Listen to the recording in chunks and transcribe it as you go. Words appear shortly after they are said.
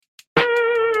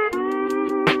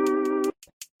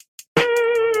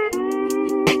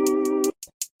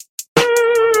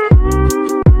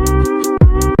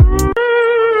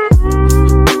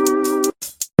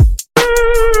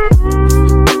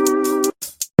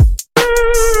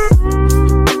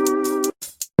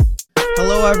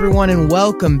everyone, and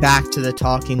welcome back to the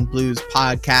Talking Blues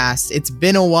podcast. It's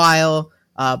been a while,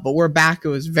 but we're back. It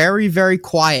was very, very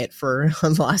quiet for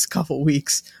the last couple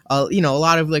weeks. A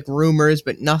lot of rumors,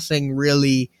 but nothing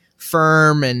really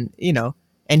firm, and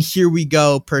here we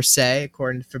go per se,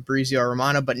 according to Fabrizio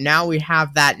Romano. But now we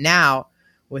have that now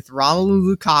with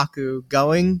Romelu Lukaku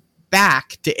going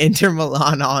back to Inter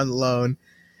Milan on loan.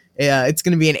 It's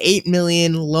going to be an 8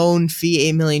 million loan fee,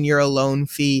 8 million euro loan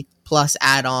fee plus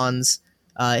add-ons.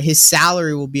 His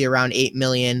salary will be around 8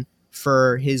 million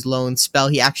for his loan spell.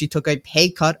 He actually took a pay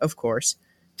cut, of course,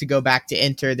 to go back to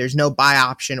Inter. There's no buy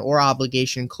option or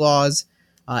obligation clause,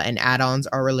 and add-ons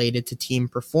are related to team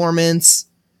performance.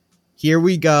 Here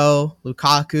we go.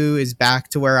 Lukaku is back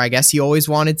to where I guess he always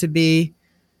wanted to be.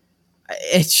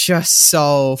 It's just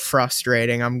so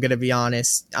frustrating, I'm going to be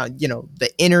honest.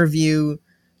 The interview,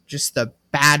 just the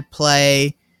bad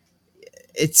play.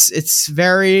 It's a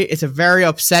very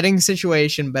upsetting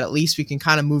situation, but at least we can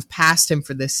kind of move past him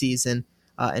for this season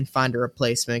and find a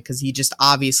replacement, because he just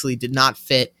obviously did not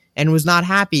fit and was not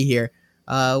happy here,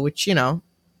 which,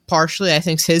 partially I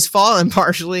think is his fault and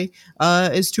partially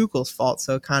is Tuchel's fault.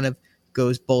 So it kind of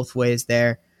goes both ways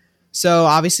there. So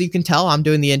obviously you can tell I'm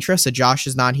doing the intro, so Josh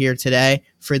is not here today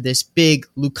for this big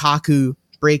Lukaku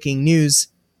breaking news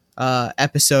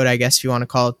episode, I guess if you want to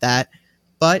call it that.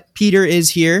 But Peter is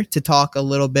here to talk a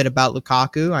little bit about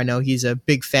Lukaku. I know he's a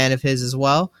big fan of his as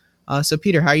well. So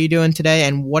Peter, how are you doing today?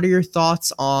 And what are your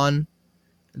thoughts on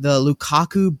the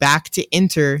Lukaku back to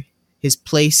Inter, his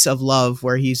place of love,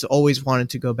 where he's always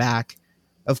wanted to go back,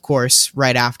 of course,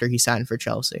 right after he signed for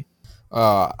Chelsea?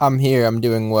 I'm here. I'm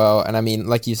doing well. And I mean,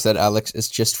 like you said, Alex, it's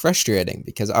just frustrating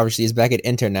because obviously he's back at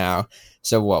Inter now.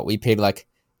 So what? We paid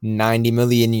 90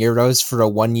 million euros for a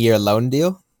 1-year loan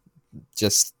deal?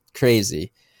 Just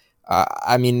crazy.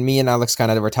 I mean, me and Alex kind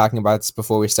of were talking about this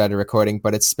before we started recording,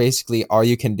 but it's basically all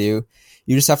you can do.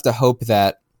 You just have to hope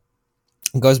that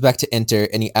it goes back to Inter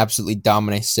and he absolutely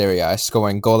dominates Serie A,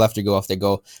 scoring goal after goal after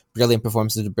goal, brilliant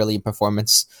performance after brilliant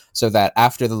performance, so that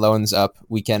after the loan's up,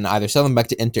 we can either sell him back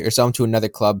to Inter or sell him to another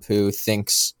club who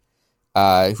thinks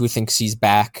he's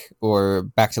back, or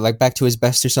back to his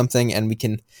best or something, and we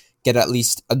can get at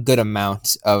least a good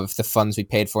amount of the funds we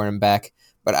paid for him back.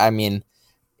 But I mean,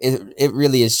 it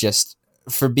really is just,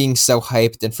 for being so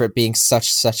hyped and for it being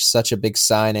such a big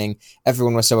signing.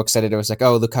 Everyone was so excited. It was like,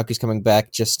 oh, Lukaku's coming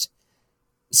back. Just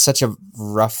such a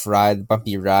rough ride,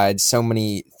 bumpy ride. So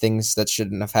many things that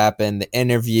shouldn't have happened. The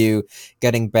interview,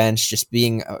 getting benched, just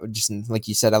being, just like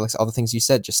you said, Alex, all the things you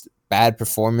said, just bad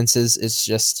performances. It's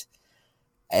just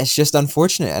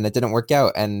unfortunate, and it didn't work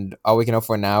out. And all we can hope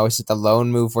for now is that the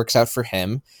loan move works out for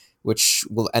him, which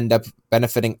will end up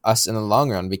benefiting us in the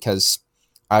long run, because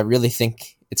I really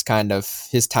think it's kind of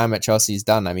his time at Chelsea is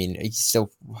done. I mean, he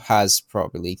still has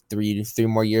probably three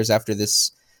more years after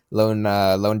this loan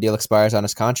deal expires on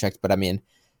his contract. But I mean,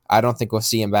 I don't think we'll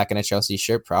see him back in a Chelsea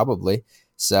shirt probably.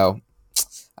 So,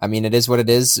 I mean, it is what it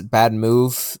is. Bad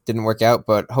move, didn't work out,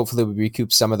 but hopefully we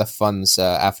recoup some of the funds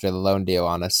after the loan deal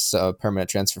on a permanent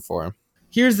transfer for him.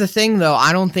 Here's the thing, though.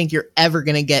 I don't think you're ever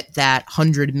going to get that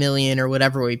 100 million or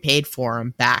whatever we paid for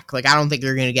him back. I don't think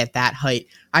you're going to get that height.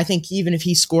 I think even if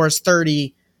he scores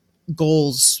 30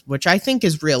 goals, which I think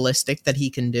is realistic that he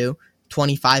can do,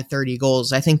 25, 30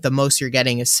 goals, I think the most you're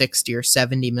getting is 60 or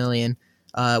 70 million,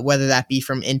 whether that be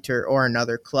from Inter or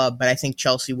another club. But I think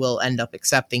Chelsea will end up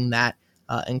accepting that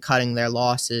and cutting their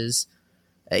losses.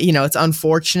 It's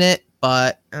unfortunate,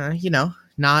 but,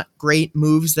 not great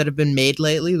moves that have been made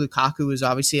lately. Lukaku was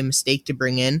obviously a mistake to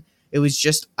bring in. It was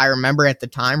just, I remember at the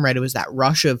time, right, it was that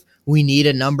rush of, we need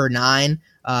a number 9.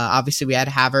 Obviously we had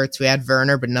Havertz, we had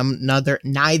Werner, but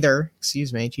neither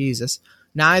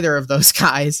of those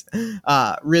guys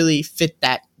really fit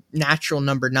that natural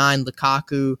number 9.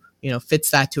 Lukaku,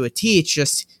 fits that to a T. It's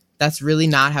just, that's really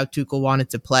not how Tuchel wanted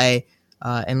to play,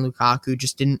 and Lukaku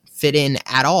just didn't fit in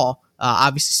at all.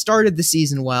 Obviously started the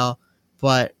season well,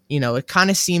 but, it kind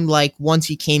of seemed like once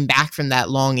he came back from that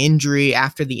long injury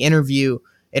after the interview,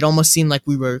 it almost seemed like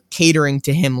we were catering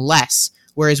to him less.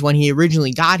 Whereas when he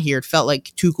originally got here, it felt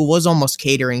like Tuchel was almost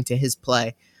catering to his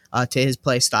play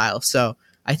style. So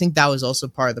I think that was also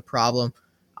part of the problem.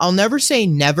 I'll never say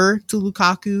never to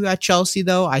Lukaku at Chelsea,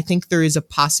 though. I think there is a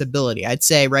possibility. I'd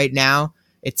say right now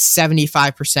it's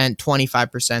 75%,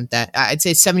 25% that I'd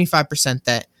say 75%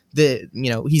 that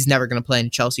he's never going to play in a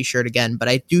Chelsea shirt again. But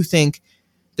I do think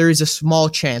there is a small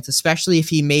chance, especially if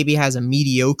he maybe has a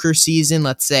mediocre season,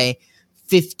 let's say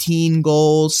 15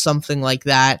 goals, something like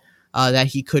that, that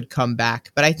he could come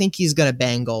back. But I think he's going to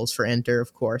bang goals for Inter,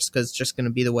 of course, because it's just going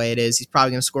to be the way it is. He's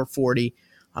probably going to score 40,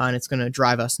 and it's going to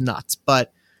drive us nuts.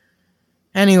 But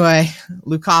Anyway,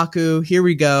 Lukaku, here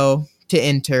we go to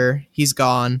Inter. He's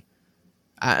gone.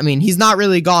 I mean, he's not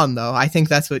really gone, though. I think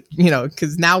that's what,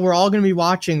 because now we're all going to be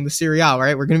watching the Serie A,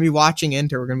 right? We're going to be watching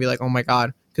Inter. We're going to be like, oh my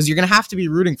God. Because you're going to have to be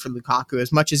rooting for Lukaku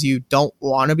as much as you don't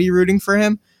want to be rooting for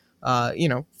him.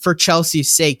 For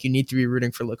Chelsea's sake, you need to be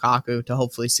rooting for Lukaku to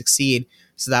hopefully succeed.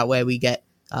 So that way we get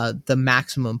the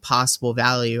maximum possible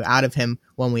value out of him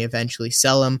when we eventually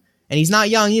sell him. And he's not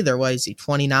young either. What is he,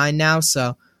 29 now?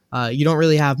 So you don't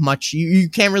really have much. You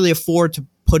can't really afford to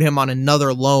put him on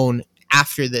another loan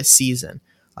after this season.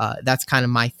 That's kind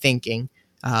of my thinking,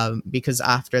 because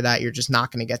after that, you're just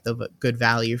not going to get the good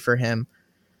value for him.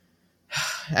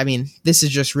 I mean, this is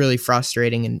just really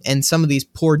frustrating, and some of these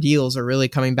poor deals are really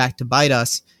coming back to bite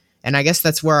us. And I guess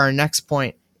that's where our next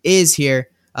point is here.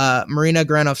 Marina,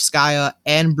 Granovskaia,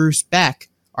 and Bruce Beck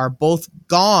are both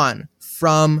gone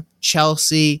from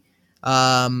Chelsea.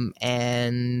 Now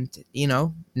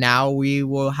we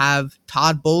will have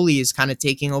Todd Boehly is kind of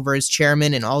taking over as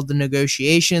chairman in all the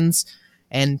negotiations,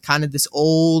 and kind of this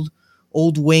old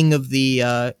wing of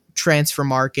the transfer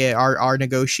market. Our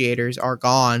negotiators are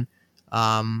gone.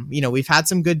 We've had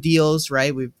some good deals,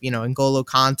 right? We've, N'Golo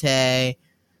Kante,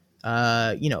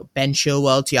 Ben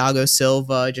Chilwell, Thiago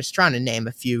Silva, just trying to name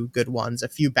a few good ones. A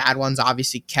few bad ones,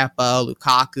 obviously Kepa,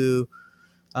 Lukaku.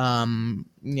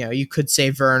 You could say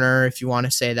Werner if you want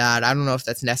to say that. I don't know if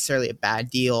that's necessarily a bad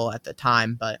deal at the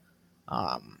time, but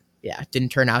it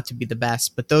didn't turn out to be the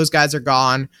best. But those guys are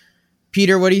gone.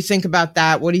 Peter, what do you think about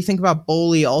that? What do you think about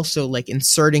Boehly also like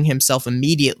inserting himself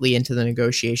immediately into the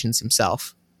negotiations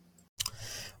himself?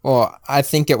 Well, I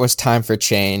think it was time for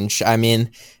change. I mean,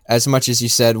 as much as you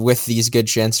said with these good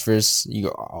transfers, you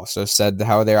also said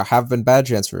how there have been bad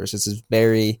transfers.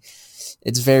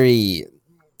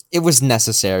 It was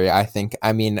necessary, I think.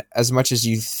 I mean, as much as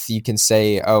you can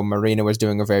say, oh, Marina was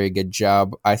doing a very good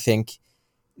job, I think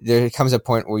there comes a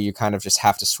point where you kind of just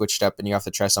have to switch it up and you have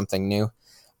to try something new.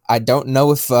 I don't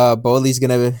know if Boehly's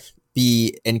going to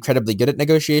be incredibly good at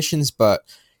negotiations, but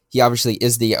he obviously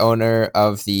is the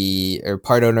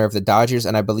part owner of the Dodgers,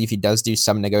 and I believe he does do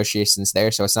some negotiations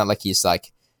there, so it's not like he's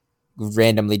like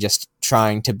randomly just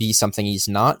trying to be something he's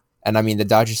not. And I mean, the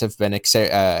Dodgers have been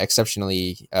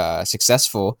exceptionally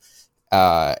successful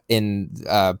in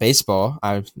baseball.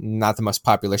 Not the most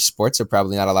popular sport, so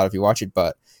probably not a lot of you watch it,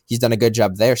 but he's done a good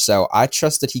job there. So I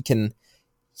trust that he can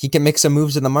make some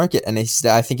moves in the market, and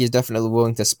I think he's definitely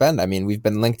willing to spend. I mean, we've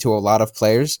been linked to a lot of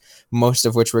players, most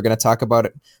of which we're going to talk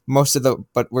about.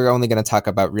 But we're only going to talk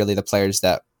about really the players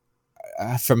that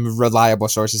from reliable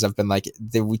sources have been like,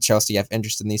 we Chelsea have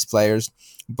interest in these players.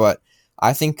 But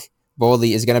I think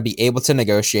Boehly is going to be able to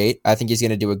negotiate. I think he's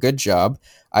going to do a good job.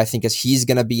 I think he's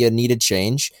going to be a needed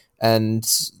change, and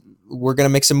we're going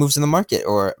to make some moves in the market.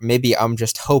 Or maybe I'm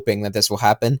just hoping that this will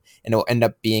happen and it will end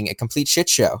up being a complete shit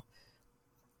show.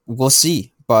 We'll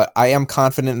see, but I am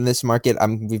confident in this market.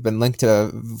 We've been linked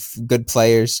to good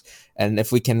players, and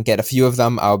if we can get a few of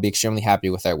them, I'll be extremely happy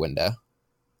with our window.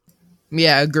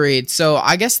 Yeah, agreed. So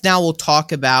I guess now we'll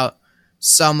talk about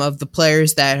some of the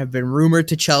players that have been rumored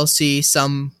to Chelsea,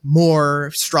 some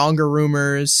more stronger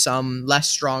rumors, some less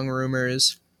strong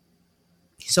rumors.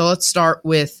 So let's start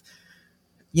with,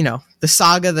 the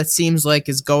saga that seems like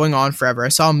is going on forever. I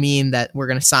saw a meme that we're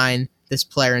going to sign this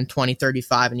player in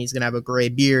 2035 and he's going to have a gray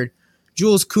beard.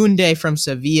 Jules Koundé from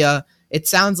Sevilla. It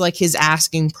sounds like his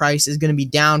asking price is going to be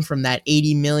down from that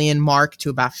 80 million mark to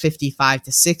about 55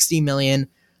 to 60 million.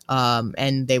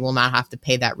 And they will not have to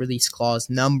pay that release clause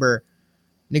number.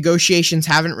 Negotiations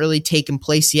haven't really taken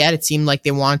place yet. It seemed like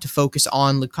they wanted to focus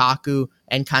on Lukaku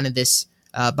and kind of this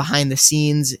behind the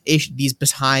scenes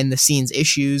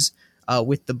issues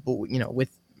with with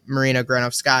Marina,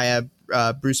 Granovskaia,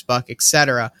 Bruce Buck,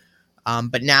 etc.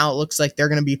 But now it looks like they're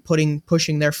going to be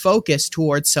pushing their focus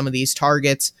towards some of these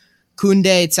targets.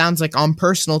 Koundé, it sounds like on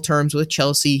personal terms with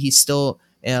Chelsea, he's still,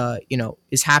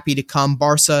 is happy to come.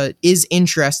 Barca is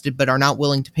interested, but are not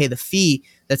willing to pay the fee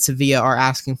that Sevilla are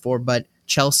asking for. But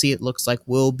Chelsea, it looks like,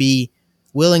 will be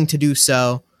willing to do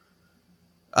so.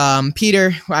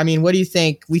 Peter, I mean, what do you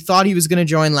think? We thought he was going to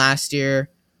join last year.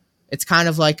 It's kind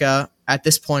of like at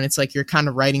this point, it's like you're kind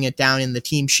of writing it down in the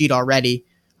team sheet already.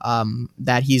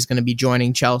 That he's going to be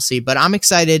joining Chelsea. But I'm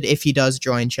excited if he does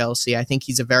join Chelsea. I think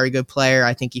he's a very good player.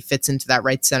 I think he fits into that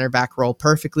right center back role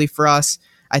perfectly for us.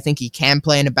 I think he can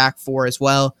play in a back four as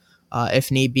well, if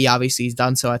need be. Obviously, he's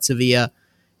done so at Sevilla.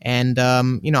 And,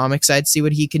 I'm excited to see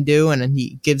what he can do. And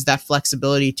he gives that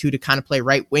flexibility, to kind of play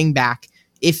right wing back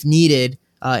if needed,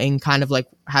 in kind of like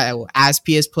how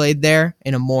Aspi has played there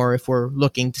in a more, if we're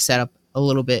looking to set up a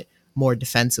little bit more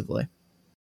defensively.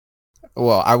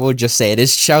 Well, I will just say it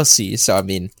is Chelsea, so I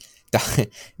mean,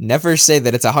 never say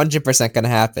that it's 100% going to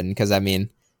happen, because I mean,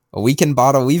 we've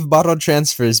bottled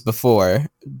transfers before,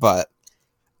 but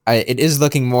it is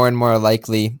looking more and more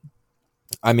likely.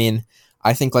 I mean,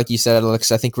 I think, like you said,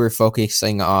 Alex, I think we're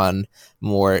focusing on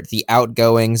more the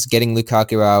outgoings, getting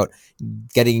Lukaku out,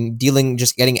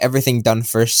 getting everything done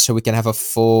first, so we can have a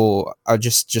full,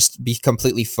 just be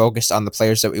completely focused on the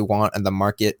players that we want and the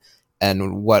market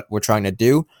and what we're trying to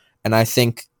do. And I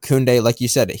think Koundé, like you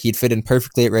said, he'd fit in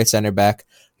perfectly at right center back.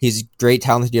 He's great,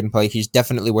 talented in play. He's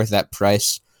definitely worth that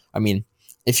price. I mean,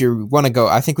 if you want to go,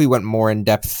 I think we went more in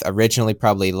depth originally,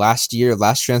 probably last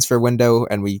transfer window,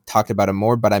 and we talked about him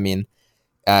more. But I mean,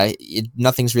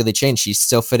 nothing's really changed. He's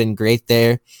still fitting great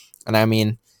there, and I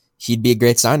mean, he'd be a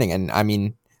great signing. And I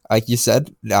mean, like you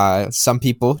said, some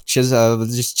people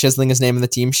just chiseling his name in the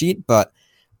team sheet, but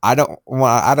I'm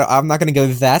not going to go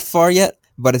that far yet.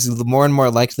 But it's more and more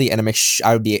likely, and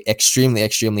I would be extremely,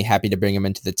 extremely happy to bring him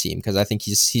into the team, because I think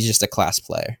he's just a class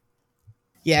player.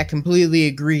 Yeah, completely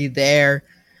agree there.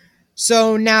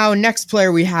 So now, next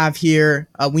player we have here,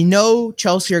 we know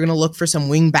Chelsea are going to look for some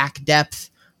wing-back depth,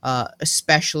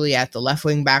 especially at the left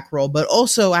wing-back role, but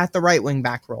also at the right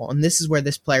wing-back role. And this is where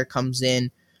this player comes in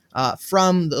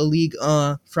from the league,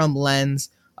 from Lens.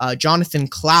 Jonathan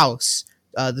Klaus,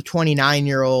 the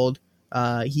 29-year-old.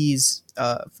 He's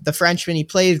the Frenchman. He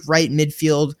plays right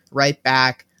midfield, right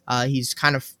back. He's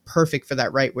kind of perfect for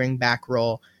that right wing-back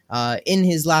role. In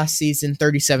his last season,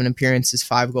 37 appearances,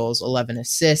 5 goals, 11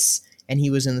 assists, and he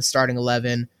was in the starting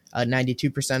 11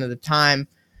 92% of the time.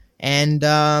 And,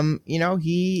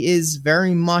 he is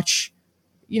very much,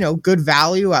 good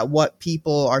value at what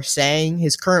people are saying.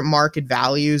 His current market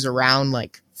value is around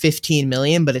like 15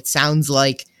 million, but it sounds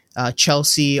like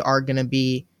Chelsea are going to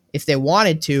be, if they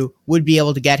wanted to, would be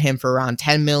able to get him for around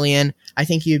 10 million. I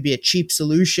think he would be a cheap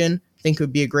solution. I think it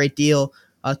would be a great deal.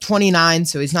 29,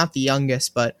 so he's not the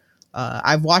youngest, but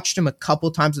I've watched him a couple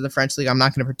times in the French league. I'm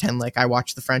not going to pretend like I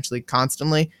watch the French league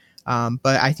constantly, but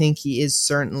I think he is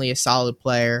certainly a solid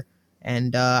player,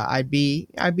 and I'd be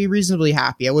reasonably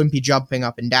happy. I wouldn't be jumping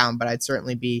up and down, but I'd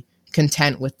certainly be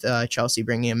content with Chelsea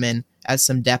bringing him in as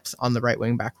some depth on the right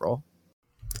wing back role.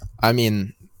 I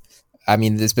mean,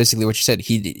 that's basically what you said.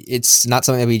 It's not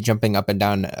something that we're jumping up and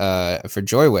down for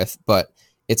joy with, but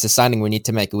it's a signing we need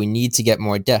to make. We need to get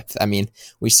more depth. I mean,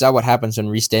 we saw what happens when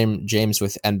Reece James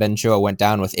and Ben Chilwell went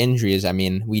down with injuries. I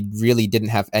mean, we really didn't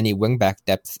have any wingback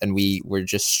depth, and we were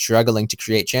just struggling to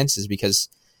create chances because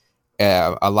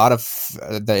a lot of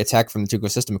the attack from the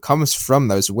Tuchel system comes from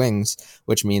those wings,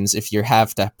 which means if you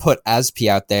have to put Aspi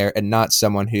out there and not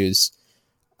someone who's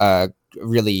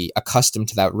really accustomed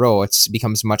to that role, it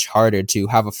becomes much harder to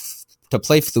to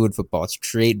play fluid football, to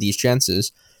create these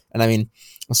chances. And I mean,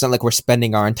 it's not like we're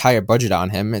spending our entire budget on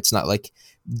him. It's not like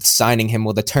signing him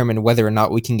will determine whether or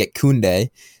not we can get Koundé.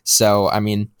 So, I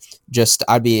mean,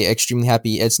 I'd be extremely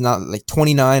happy. It's not like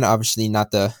 29, obviously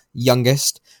not the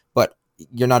youngest, but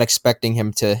you're not expecting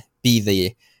him to be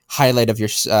the highlight of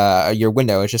your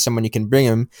window. It's just someone you can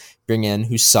bring in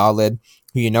who's solid,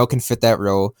 who can fit that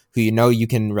role, who you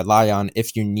can rely on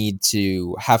if you need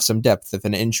to have some depth. If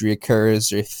an injury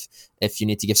occurs, or if you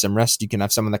need to give some rest, you can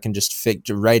have someone that can just fit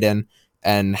right in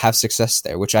and have success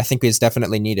there, which I think is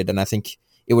definitely needed. And I think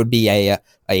it would be a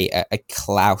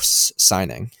Klaus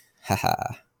signing.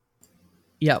 Haha.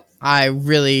 Yep. I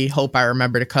really hope I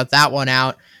remember to cut that one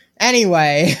out.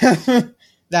 Anyway,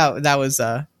 that was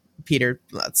Peter.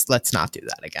 Let's not do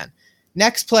that again.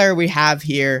 Next player we have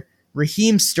here,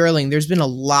 Raheem Sterling. There's been a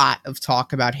lot of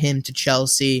talk about him to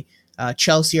Chelsea.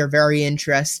 Chelsea are very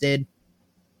interested,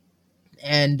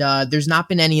 and there's not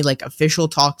been any like official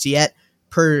talks yet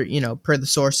per the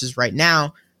sources right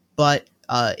now, but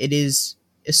it is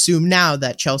assumed now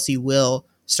that Chelsea will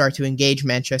start to engage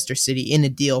Manchester City in a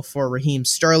deal for Raheem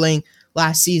Sterling.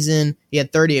 Last season, he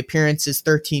had 30 appearances,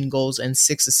 13 goals, and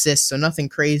 6 assists, so nothing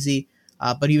crazy,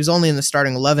 but he was only in the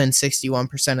starting 11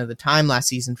 61% of the time last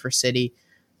season for City.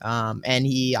 And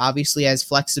he obviously has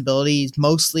flexibility. He's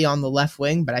mostly on the left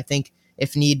wing, but I think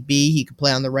if need be, he could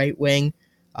play on the right wing.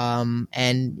 And,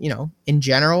 in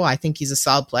general, I think he's a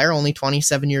solid player, only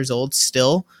 27 years old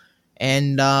still.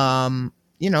 And,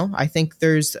 I think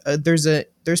there's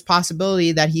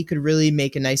possibility that he could really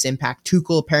make a nice impact.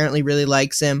 Tuchel apparently really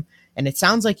likes him, and it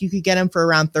sounds like you could get him for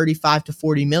around 35 to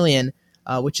 40 million,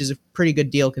 which is a pretty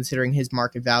good deal considering his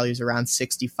market value is around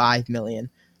 65 million,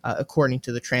 according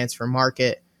to the transfer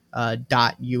market.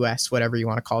 .us, whatever you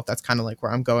want to call it. That's kind of like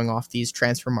where I'm going off these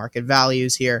transfer market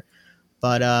values here,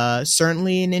 but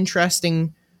certainly an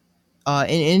interesting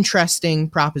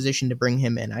proposition to bring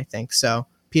him in, I think. So,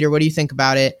 Peter, what do you think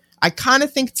about it? I kind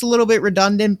of think it's a little bit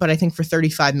redundant, but I think for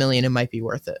 35 million, it might be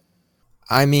worth it.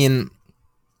 I mean,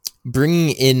 bringing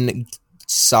in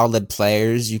solid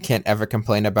players, you can't ever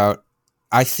complain about.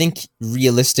 I think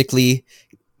realistically,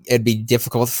 it'd be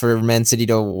difficult for Man City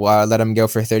to let him go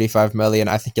for 35 million.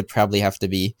 I think it'd probably have to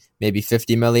be maybe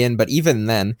 50 million. But even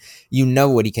then, you know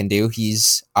what he can do.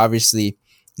 He's obviously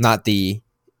not the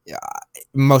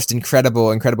most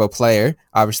incredible player.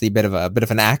 Obviously, a bit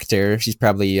of an actor. He's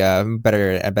probably a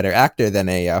better actor than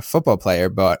a football player.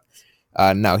 But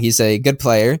no, he's a good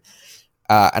player.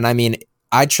 And I mean,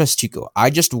 I trust Tuchel. I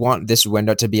just want this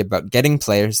window to be about getting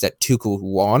players that Tuchel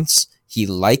wants, he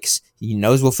likes, he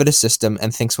knows will fit a system,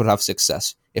 and thinks will have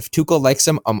success. If Tuchel likes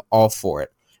him, I'm all for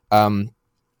it. I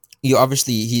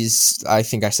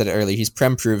think I said it earlier, he's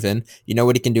Prem proven. You know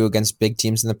what he can do against big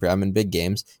teams in the Prem and big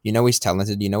games. You know he's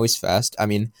talented. You know he's fast. I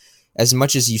mean, as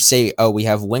much as you say, oh, we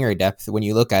have winger depth, when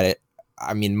you look at it,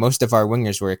 I mean, most of our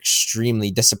wingers were extremely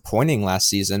disappointing last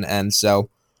season, and so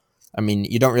I mean,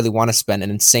 you don't really want to spend an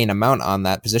insane amount on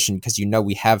that position because you know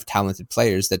we have talented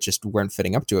players that just weren't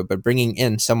fitting up to it. But bringing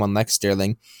in someone like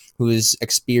Sterling, who is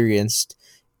experienced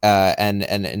and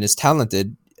is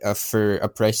talented for a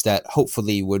price that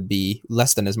hopefully would be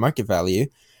less than his market value,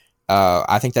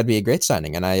 I think that'd be a great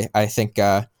signing. And I think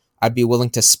I'd be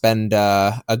willing to spend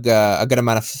a good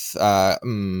amount of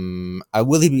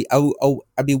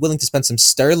I'd be willing to spend some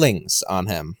sterlings on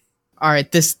him. All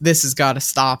right, this has got to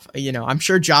stop. You know, I'm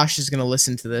sure Josh is going to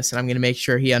listen to this, and I'm going to make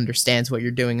sure he understands what you're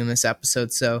doing in this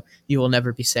episode, so you will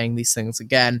never be saying these things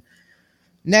again.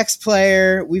 Next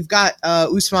player, we've got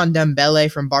Ousmane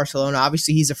Dembele from Barcelona.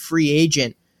 Obviously, he's a free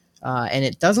agent, and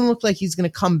it doesn't look like he's going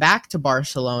to come back to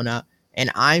Barcelona,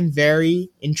 and I'm very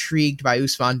intrigued by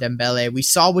Ousmane Dembele. We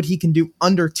saw what he can do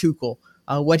under Tuchel.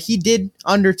 What he did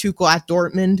under Tuchel at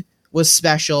Dortmund was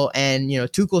special, and, you know,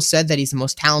 Tuchel said that he's the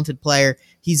most talented player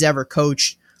he's ever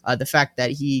coached. The fact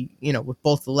that he, you know, with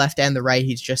both the left and the right,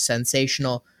 he's just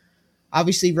sensational.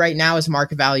 Obviously, right now his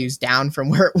market value is down from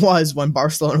where it was when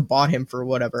Barcelona bought him for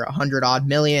whatever, 100-odd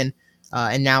million,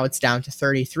 and now it's down to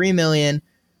 33 million.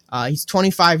 He's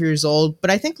 25 years old, but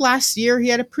I think last year he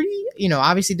had a pretty, you know,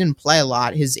 obviously didn't play a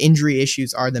lot. His injury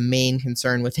issues are the main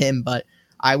concern with him, but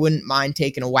I wouldn't mind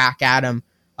taking a whack at him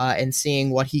and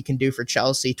seeing what he can do for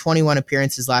Chelsea. 21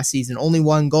 appearances last season, only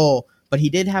 1 goal, but he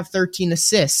did have 13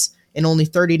 assists, and only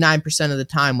 39% of the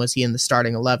time was he in the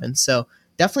starting 11. So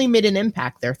definitely made an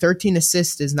impact there. 13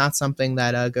 assists is not something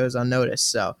that goes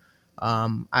unnoticed. So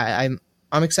I'm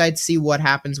excited to see what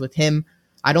happens with him.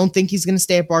 I don't think he's going to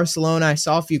stay at Barcelona. I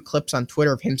saw a few clips on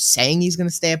Twitter of him saying he's going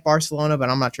to stay at Barcelona,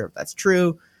 but I'm not sure if that's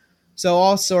true. So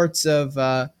all sorts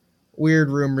of weird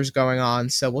rumors going on.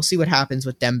 So we'll see what happens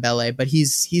with Dembele, but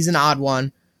he's an odd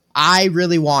one. I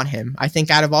really want him. I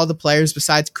think out of all the players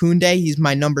besides Koundé, he's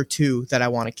my number 2 that I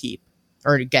want to keep.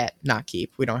 Or to get, not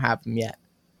keep. We don't have him yet.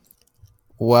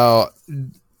 Well,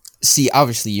 see,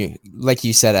 obviously, like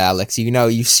you said, Alex, you know,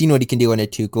 you've seen what he can do under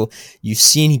Tuchel. You've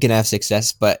seen he can have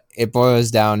success, but it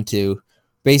boils down to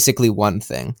basically one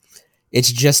thing.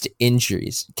 It's just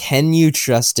injuries. Can you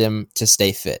trust him to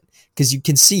stay fit? Because you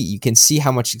can see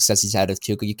how much success he's had with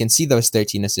Tuchel. You can see those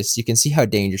 13 assists. You can see how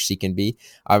dangerous he can be.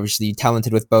 Obviously,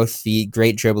 talented with both feet,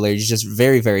 great dribbler. He's just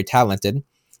very, very talented.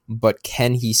 But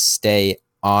can he stay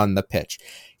on the pitch?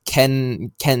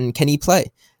 Can he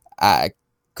play?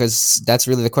 Because that's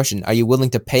really the question. Are you willing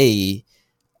to pay?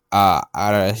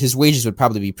 His wages would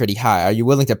probably be pretty high. Are you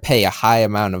willing to pay a high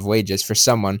amount of wages for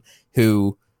someone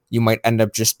who you might end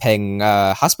up just paying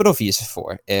hospital fees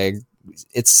for?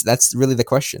 That's really the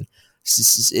question.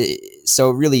 So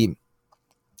really,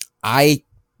 I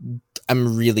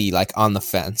am really like on the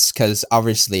fence because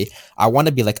obviously I want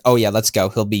to be like, oh yeah, let's go.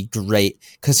 He'll be great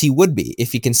because he would be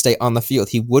if he can stay on the field.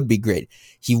 He would be great.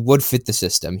 He would fit the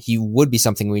system. He would be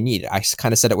something we need. I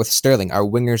kind of said it with Sterling. Our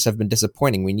wingers have been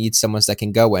disappointing. We need someone that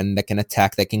can go in, that can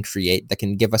attack, that can create, that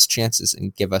can give us chances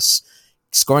and give us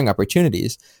scoring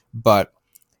opportunities. But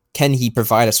can he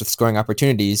provide us with scoring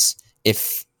opportunities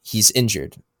if he's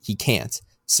injured? He can't.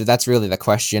 So that's really the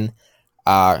question.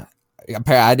 I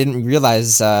didn't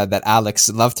realize that Alex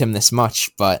loved him this much,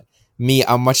 but me,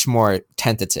 I'm much more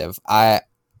tentative. I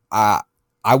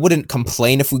wouldn't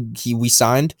complain if we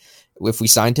signed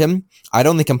him. I'd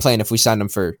only complain if we signed him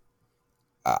for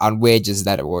on wages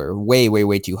that were way, way,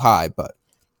 way too high. But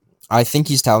I think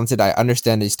he's talented. I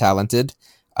understand he's talented.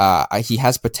 He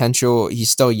has potential. He's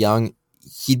still young.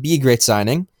 He'd be a great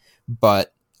signing,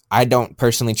 but I don't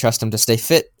personally trust him to stay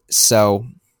fit. So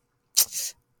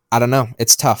I don't know.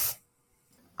 It's tough.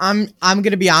 I'm going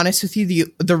to be honest with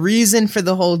you. The reason for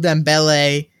the whole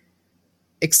Dembele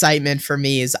excitement for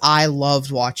me is I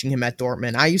loved watching him at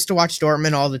Dortmund. I used to watch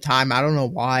Dortmund all the time. I don't know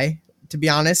why. to be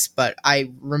honest, but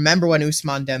I remember when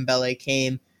Ousmane Dembele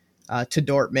came to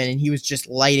Dortmund and he was just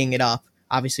lighting it up,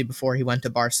 obviously before he went to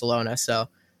Barcelona. So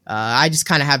I just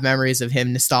kind of have memories of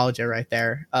him, nostalgia right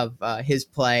there of his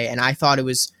play. And I thought it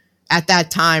was at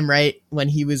that time, right, when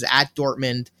he was at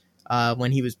Dortmund,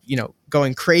 when he was,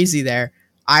 going crazy there,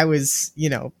 I was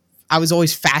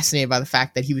always fascinated by the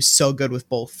fact that he was so good with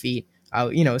both feet.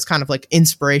 It's kind of like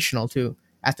inspirational too.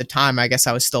 At the time, I guess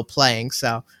I was still playing,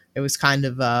 so it was kind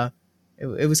of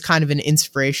it was kind of an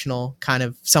inspirational kind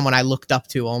of someone I looked up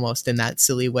to almost in that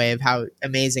silly way of how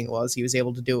amazing it was. He was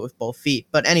able to do it with both feet.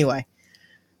 But anyway,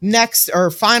 next or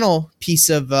final piece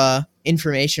of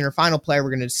information or final player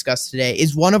we're going to discuss today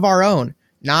is one of our own,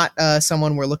 not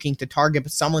someone we're looking to target,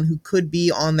 but someone who could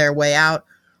be on their way out.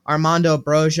 Armando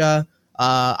Broja,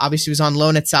 obviously was on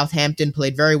loan at Southampton,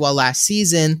 played very well last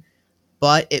season,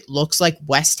 but it looks like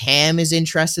West Ham is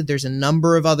interested. There's a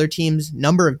number of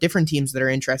different teams that are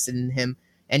interested in him,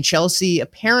 and Chelsea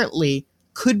apparently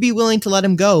could be willing to let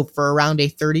him go for around a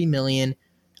 £30 million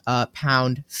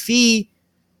pound fee.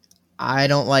 I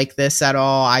don't like this at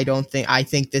all. I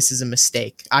think this is a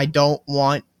mistake. I don't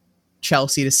want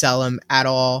Chelsea to sell him at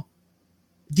all.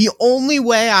 The only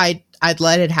way I'd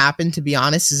let it happen, to be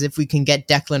honest, is if we can get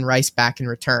Declan Rice back in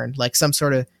return, like some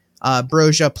sort of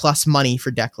Broja plus money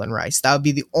for Declan Rice. That would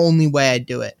be the only way I'd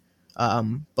do it.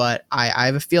 But I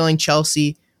have a feeling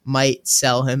Chelsea might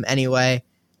sell him anyway.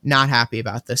 Not happy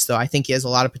about this, though. I think he has a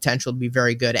lot of potential to be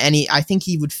very good. And I think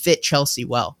he would fit Chelsea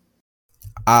well.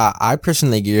 I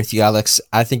personally agree with you, Alex.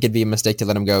 I think it'd be a mistake to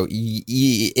let him go.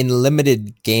 In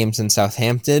limited games in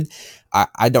Southampton,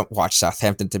 I don't watch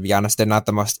Southampton, to be honest. They're not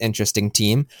the most interesting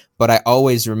team, but I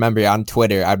always remember on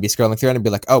Twitter, I'd be scrolling through and I'd be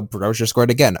like, oh, Broja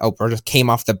scored again. Oh, Broja came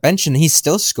off the bench and he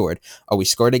still scored. Oh, he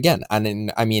scored again.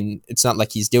 And I mean, it's not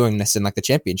like he's doing this in like the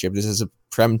championship. This is a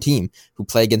Prem team who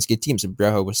play against good teams, and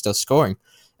Broja was still scoring.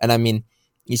 And I mean,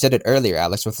 you said it earlier,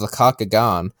 Alex, with Lukaku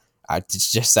gone. I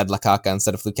just said Lukaku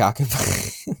instead of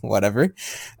Lukaku, but whatever.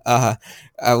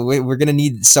 We're going to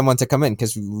need someone to come in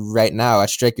because right now at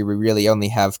striker, we really only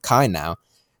have Kai now.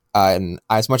 And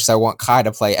as much as I want Kai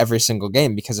to play every single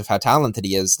game because of how talented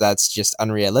he is, that's just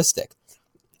unrealistic.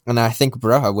 And I think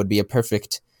Broja would be a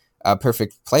perfect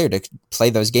player to play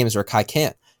those games where Kai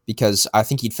can't, because I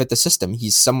think he'd fit the system.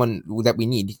 He's someone that we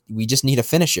need. We just need a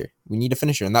finisher. We need a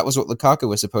finisher. And that was what Lukaku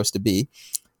was supposed to be.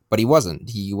 But he wasn't.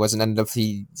 He was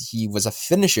a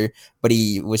finisher, but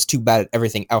he was too bad at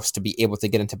everything else to be able to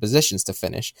get into positions to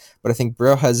finish. But I think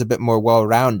Broja is a bit more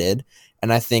well-rounded,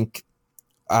 and I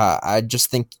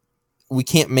just think we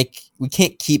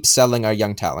can't keep selling our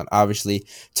young talent. Obviously,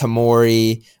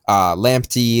 Tomori,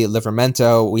 Lamptey,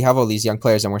 Livramento, we have all these young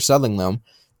players and we're selling them.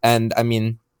 And I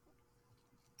mean,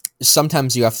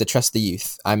 sometimes you have to trust the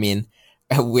youth. I mean,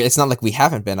 it's not like we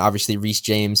haven't been. Obviously, Reece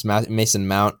James, Mason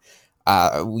Mount.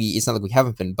 It's not like we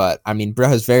haven't been, but I mean,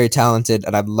 Broja is very talented,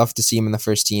 and I'd love to see him in the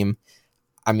first team.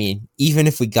 I mean, even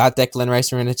if we got Declan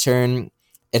Rice in return,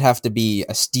 it'd have to be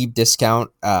a steep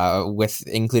discount with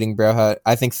including Broja.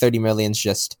 I think 30 million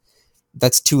is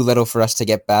that's too little for us to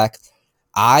get back.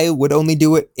 I would only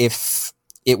do it if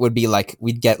it would be like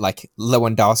we'd get like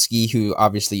Lewandowski, who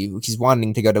obviously he's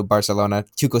wanting to go to Barcelona.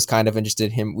 Tuchel's kind of interested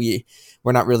in him.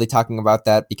 We're not really talking about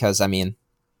that because I mean,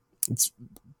 it's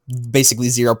basically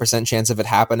 0% chance of it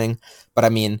happening. But I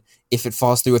mean, if it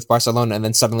falls through with Barcelona and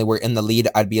then suddenly we're in the lead,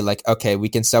 I'd be like, okay, we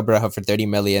can sell Broja for 30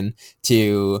 million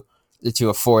to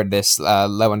afford this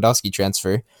Lewandowski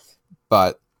transfer.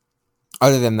 But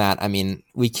other than that, I mean,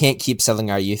 we can't keep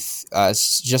selling our youth.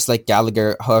 Just like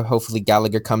Gallagher, hopefully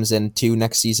Gallagher comes in too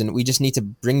next season. We just need to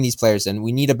bring these players in.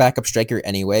 We need a backup striker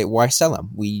anyway. Why sell him?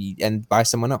 And buy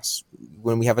someone else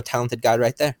when we have a talented guy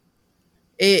right there.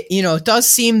 It does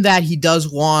seem that he does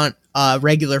want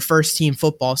regular first team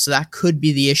football, so that could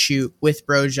be the issue with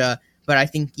Broja. But I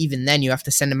think even then you have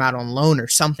to send him out on loan or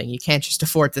something. You can't just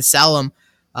afford to sell him.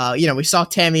 We saw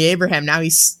Tammy Abraham. Now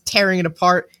he's tearing it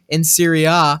apart in Serie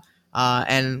A.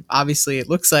 And obviously it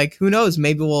looks like, who knows,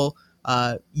 maybe we'll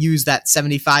use that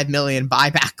 75 million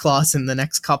buyback clause in the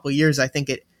next couple years. I think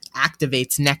it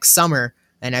activates next summer.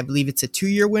 And I believe it's a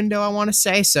 2-year window, I want to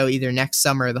say. So either next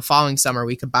summer or the following summer,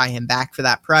 we could buy him back for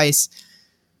that price.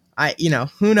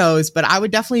 Who knows? But I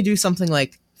would definitely do something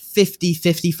like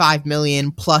 55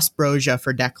 million plus Broja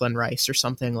for Declan Rice or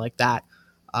something like that.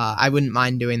 I wouldn't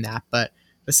mind doing that. But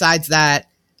besides that,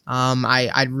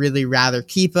 I'd really rather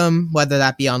keep him, whether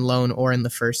that be on loan or in the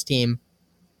first team.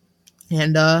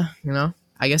 And, I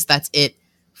guess that's it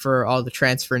for all the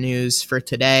transfer news for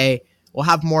today. We'll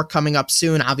have more coming up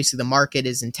soon. Obviously, the market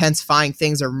is intensifying.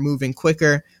 Things are moving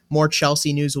quicker. More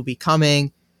Chelsea news will be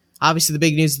coming. Obviously, the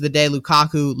big news of the day,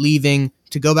 Lukaku leaving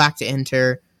to go back to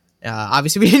Inter.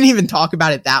 Obviously, we didn't even talk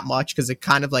about it that much because it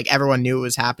kind of like everyone knew it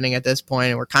was happening at this point,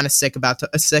 and we're kind of sick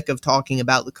of talking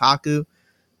about Lukaku.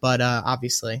 But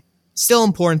obviously, still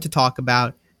important to talk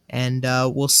about, and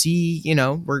we'll see.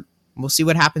 We'll see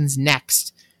what happens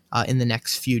next in the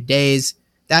next few days.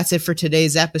 That's it for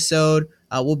today's episode.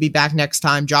 We'll be back next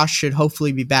time. Josh should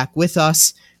hopefully be back with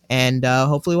us, and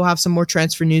hopefully we'll have some more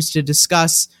transfer news to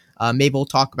discuss. Maybe we'll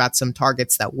talk about some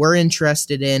targets that we're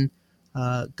interested in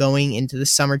going into the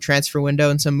summer transfer window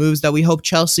and some moves that we hope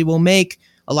Chelsea will make.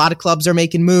 A lot of clubs are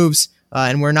making moves,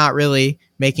 and we're not really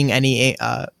making any.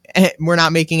 We're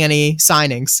not making any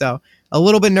signings, so a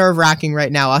little bit nerve-wracking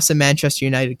right now. Us and Manchester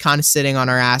United kind of sitting on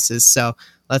our asses. So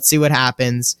let's see what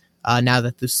happens now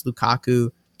that this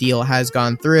Lukaku deal has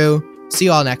gone through. See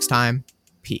you all next time.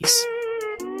 Peace.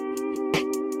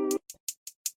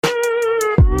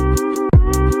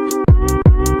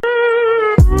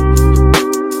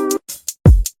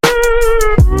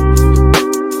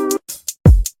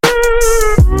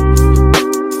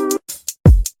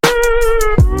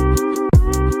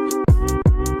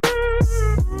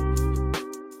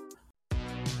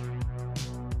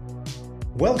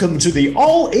 Welcome to the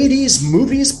All 80s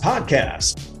Movies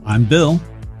Podcast. I'm Bill.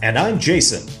 And I'm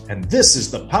Jason. And this is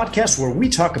the podcast where we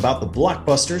talk about the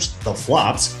blockbusters, the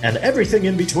flops, and everything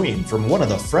in between from one of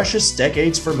the freshest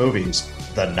decades for movies,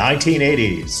 the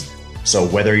 1980s. So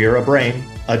whether you're a brain,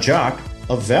 a jock,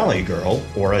 a valley girl,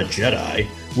 or a Jedi,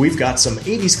 we've got some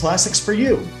 80s classics for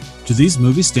you. Do these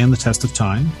movies stand the test of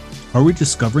time? Are we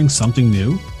discovering something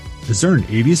new? Is there an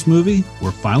 80s movie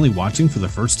we're finally watching for the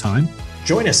first time?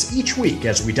 Join us each week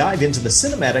as we dive into the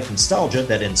cinematic nostalgia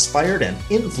that inspired and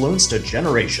influenced a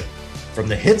generation. From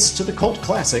the hits to the cult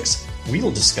classics, we'll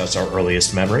discuss our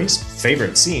earliest memories,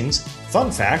 favorite scenes,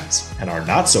 fun facts, and our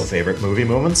not-so-favorite movie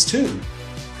moments, too.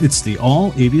 It's the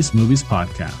All 80s Movies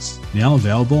Podcast, now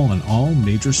available on all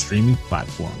major streaming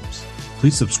platforms.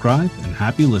 Please subscribe and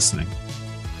happy listening.